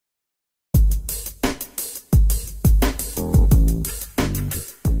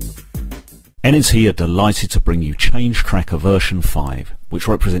NNT are delighted to bring you Change Tracker version 5, which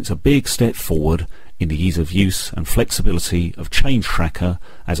represents a big step forward in the ease of use and flexibility of Change Tracker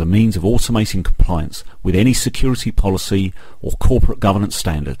as a means of automating compliance with any security policy or corporate governance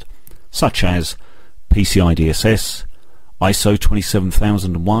standard, such as PCI DSS, ISO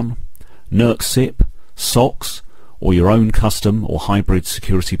 27001, NERC SIP, SOX, or your own custom or hybrid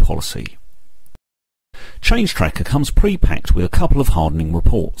security policy. Change Tracker comes pre-packed with a couple of hardening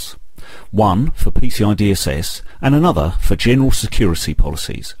reports, one for PCI DSS and another for general security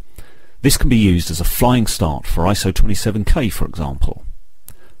policies. This can be used as a flying start for ISO 27K, for example.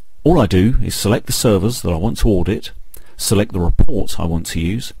 All I do is select the servers that I want to audit, select the report I want to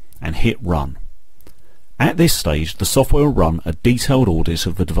use, and hit run. At this stage, the software will run a detailed audit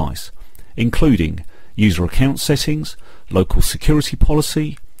of the device, including user account settings, local security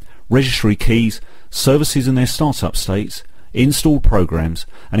policy, registry keys, services in their startup states, installed programs,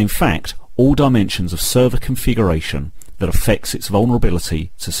 and in fact all dimensions of server configuration that affects its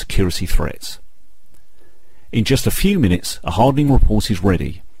vulnerability to security threats. In just a few minutes, a hardening report is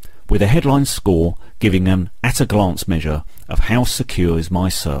ready, with a headline score giving an at-a-glance measure of how secure is my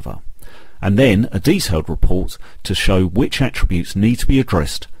server, and then a detailed report to show which attributes need to be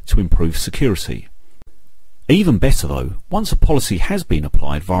addressed to improve security. Even better though, once a policy has been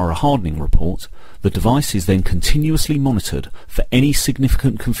applied via a hardening report, the device is then continuously monitored for any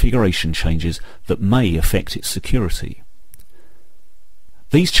significant configuration changes that may affect its security.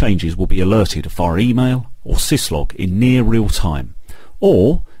 These changes will be alerted via email or syslog in near real time,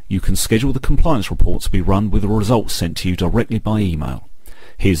 or you can schedule the compliance report to be run with the results sent to you directly by email.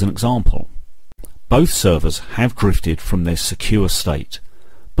 Here's an example. Both servers have drifted from their secure state.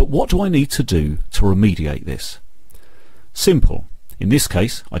 But what do I need to do to remediate this? Simple. In this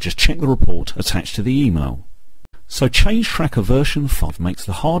case, I just check the report attached to the email. So Change Tracker version 5 makes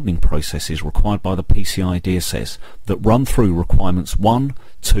the hardening processes required by the PCI DSS that run through requirements 1,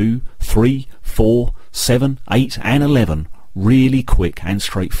 2, 3, 4, 7, 8 and 11 really quick and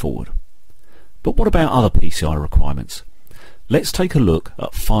straightforward. But what about other PCI requirements? Let's take a look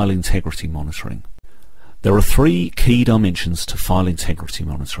at file integrity monitoring. There are three key dimensions to file integrity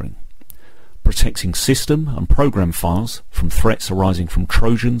monitoring: protecting system and program files from threats arising from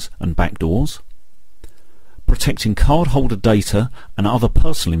Trojans and backdoors, protecting cardholder data and other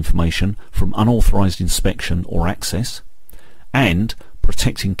personal information from unauthorized inspection or access, and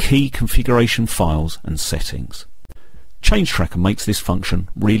protecting key configuration files and settings. Change Tracker makes this function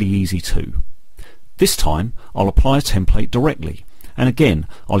really easy too. This time I'll apply a template directly, and again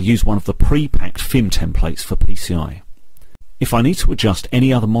I'll use one of the pre-packed FIM templates for PCI. If I need to adjust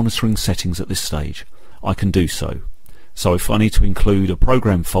any other monitoring settings at this stage, I can do so. So if I need to include a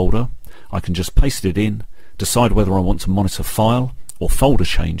program folder, I can just paste it in, decide whether I want to monitor file or folder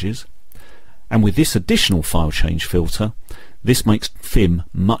changes, and with this additional file change filter, this makes FIM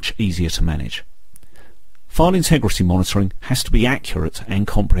much easier to manage. File integrity monitoring has to be accurate and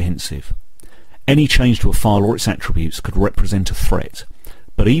comprehensive. Any change to a file or its attributes could represent a threat,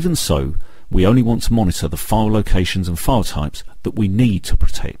 but even so, we only want to monitor the file locations and file types that we need to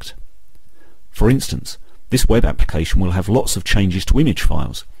protect. For instance, this web application will have lots of changes to image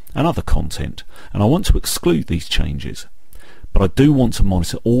files and other content, and I want to exclude these changes. But I do want to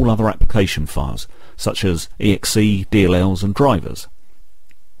monitor all other application files, such as exe, DLLs and drivers.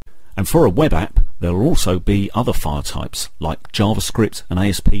 And for a web app, there will also be other file types like JavaScript and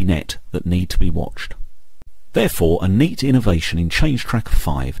ASP.NET that need to be watched. Therefore, a neat innovation in Change Tracker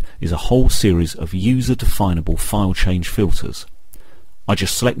 5 is a whole series of user-definable file change filters. I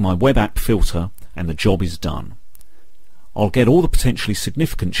just select my web app filter and the job is done. I'll get all the potentially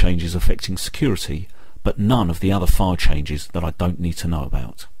significant changes affecting security, but none of the other file changes that I don't need to know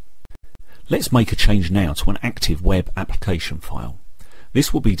about. Let's make a change now to an active web application file.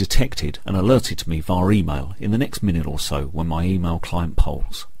 This will be detected and alerted to me via email in the next minute or so when my email client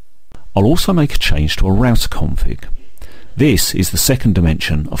polls. I'll also make a change to a router config. This is the second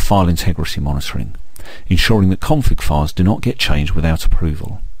dimension of file integrity monitoring, ensuring that config files do not get changed without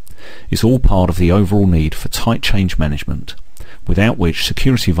approval. It's all part of the overall need for tight change management, without which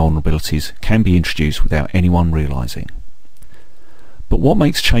security vulnerabilities can be introduced without anyone realizing. But what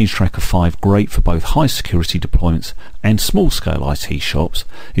makes Change Tracker 5 great for both high security deployments and small-scale IT shops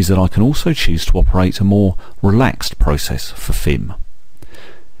is that I can also choose to operate a more relaxed process for FIM.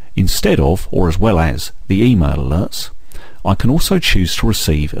 Instead of, or as well as, the email alerts, I can also choose to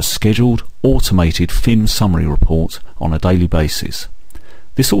receive a scheduled, automated FIM summary report on a daily basis.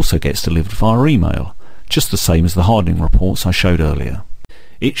 This also gets delivered via email, just the same as the hardening reports I showed earlier.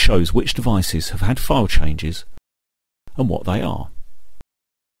 It shows which devices have had file changes and what they are.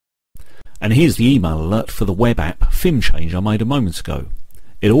 And here's the email alert for the web app FIM change I made a moment ago.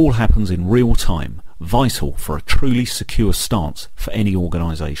 It all happens in real time, vital for a truly secure stance for any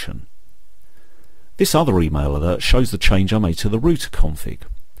organisation. This other email alert shows the change I made to the router config.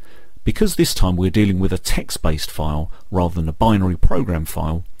 Because this time we're dealing with a text-based file rather than a binary program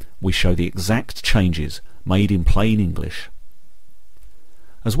file, we show the exact changes made in plain English.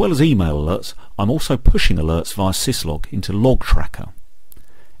 As well as email alerts, I'm also pushing alerts via syslog into Log Tracker.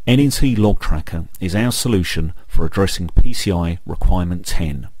 NNT Log Tracker is our solution for addressing PCI requirement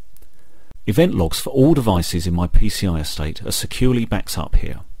 10. Event logs for all devices in my PCI estate are securely backed up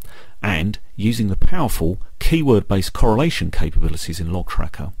here, and using the powerful keyword-based correlation capabilities in Log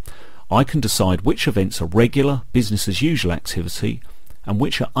Tracker, I can decide which events are regular business as usual activity and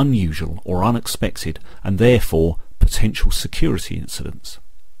which are unusual or unexpected and therefore potential security incidents.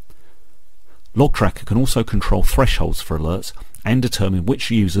 Log Tracker can also control thresholds for alerts and determine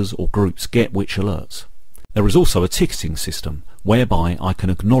which users or groups get which alerts. There is also a ticketing system whereby I can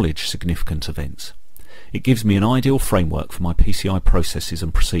acknowledge significant events. It gives me an ideal framework for my PCI processes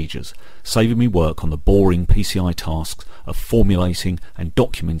and procedures, saving me work on the boring PCI tasks of formulating and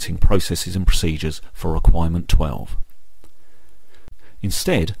documenting processes and procedures for requirement 12.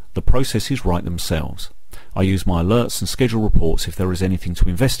 Instead, the processes write themselves. I use my alerts and schedule reports if there is anything to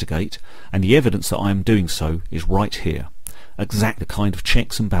investigate, and the evidence that I am doing so is right here. Exact the kind of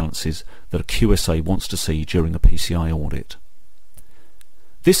checks and balances that a QSA wants to see during a PCI audit.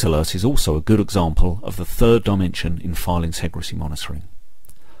 This alert is also a good example of the third dimension in file integrity monitoring.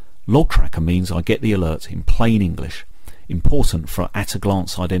 Log Tracker means I get the alert in plain English, important for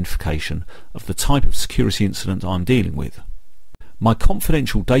at-a-glance identification of the type of security incident I'm dealing with. My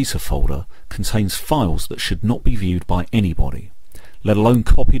confidential data folder contains files that should not be viewed by anybody, let alone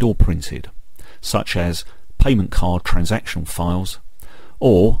copied or printed, such as payment card transactional files,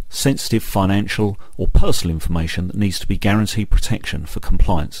 or sensitive financial or personal information that needs to be guaranteed protection for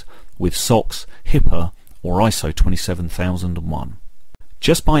compliance with SOX, HIPAA or ISO 27001.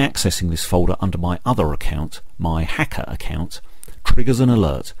 Just by accessing this folder under my other account, my hacker account, triggers an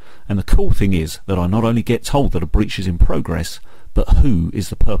alert, and the cool thing is that I not only get told that a breach is in progress, but who is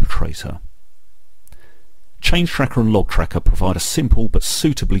the perpetrator. Change Tracker and Log Tracker provide a simple but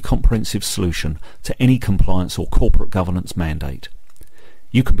suitably comprehensive solution to any compliance or corporate governance mandate.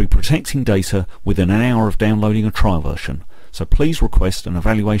 You can be protecting data within an hour of downloading a trial version, so please request an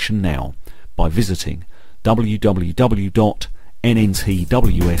evaluation now by visiting www.nntws.com.